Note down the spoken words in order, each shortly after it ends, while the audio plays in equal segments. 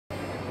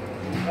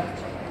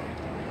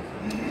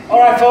All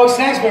right, folks,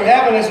 thanks for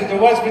having us at the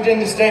West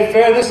Virginia State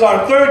Fair. This is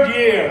our third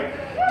year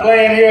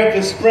playing here at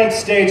the Sprint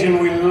stage, and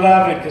we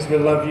love it because we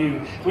love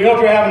you. We hope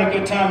you're having a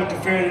good time at the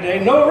fair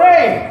today. No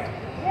rain.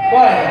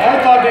 Why?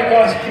 I thought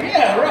because,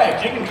 yeah,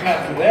 right, you can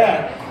clap for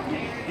that.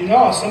 You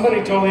know,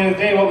 somebody told me the other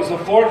day what was the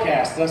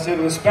forecast. I said,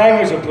 well, the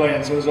Spanglers are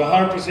playing, so there's a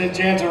 100%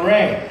 chance of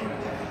rain.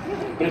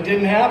 But it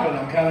didn't happen.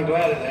 I'm kind of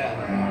glad of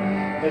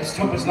that. Let's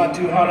hope it's not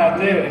too hot out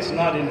there. It's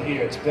not in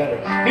here. It's better.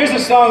 Here's a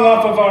song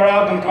off of our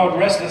album called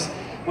Restless,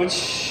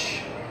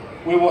 which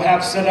we will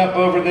have set up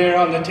over there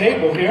on the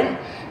table here.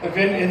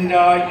 And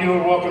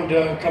you're welcome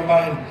to come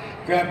by and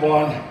grab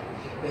one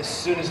as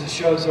soon as the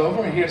show's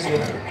over. Here's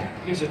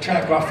a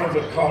track off of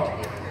it called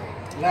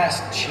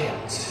Last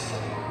Chance.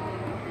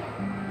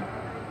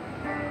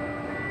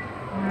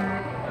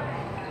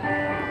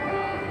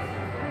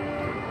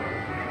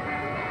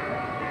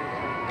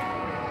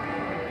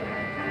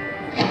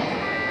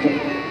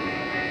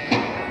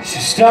 She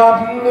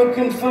started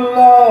looking for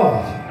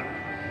love,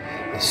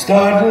 I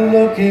started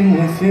looking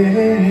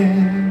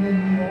within.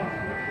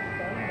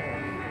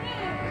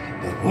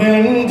 But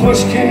when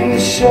push came to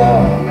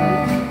shove,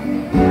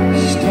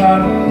 she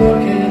started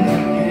looking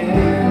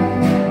again.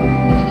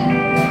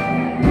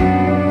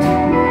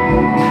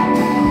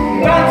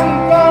 Bouncing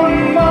from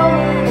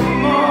moment to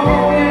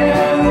moment,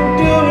 the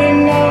doing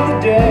of the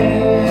day,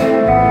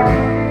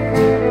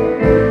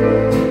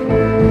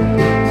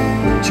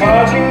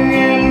 charging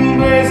and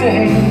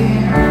blazing.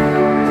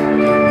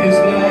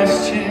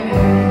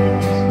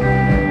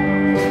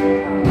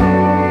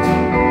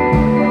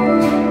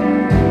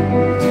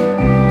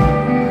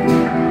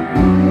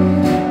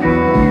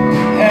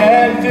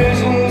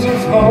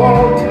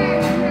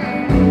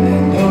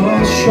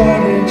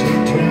 Shortage of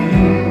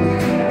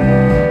dreams.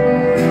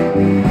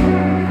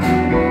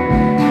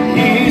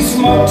 He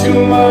smoked too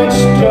much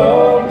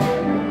dope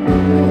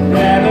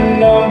and a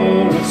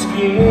number of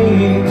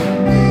schemes,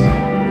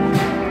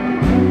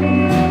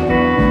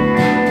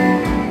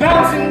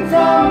 bouncing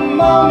from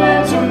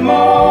moment to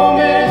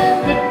moment,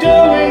 the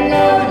doing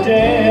of the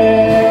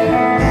day,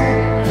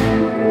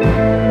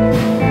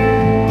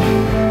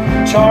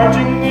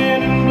 charging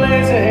in and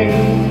blazing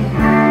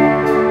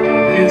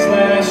his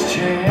last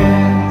chance.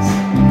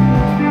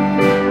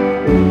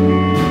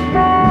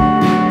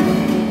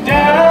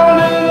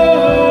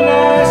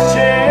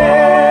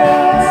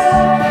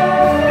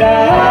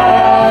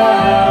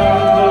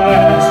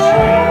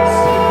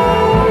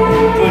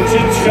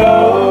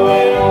 Show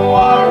in a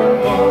water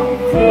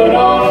boat, foot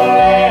on a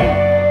lamp,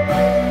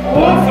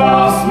 one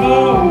false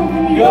move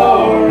and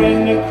you're in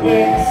the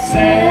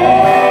quicksand.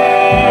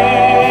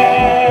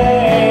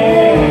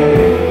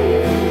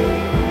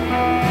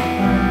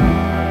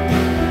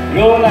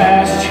 Your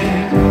last chance.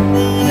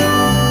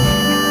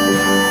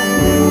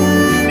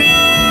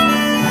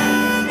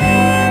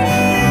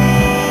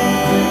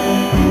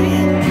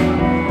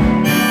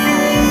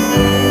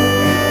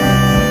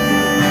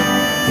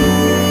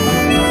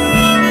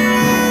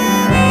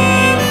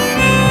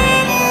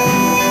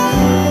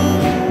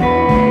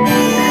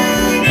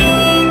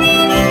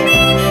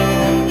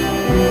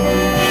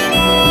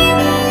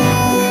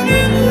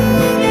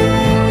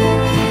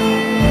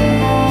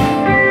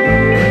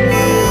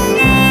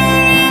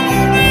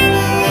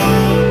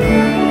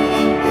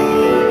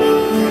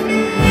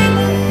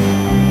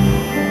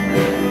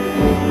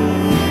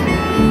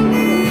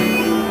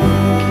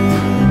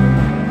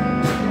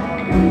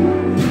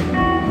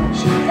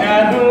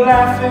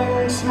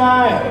 Laughing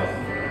smile,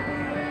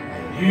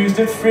 used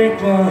it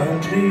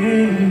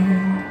frequently.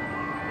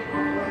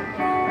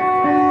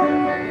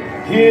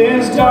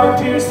 His dark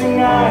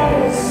piercing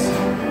eyes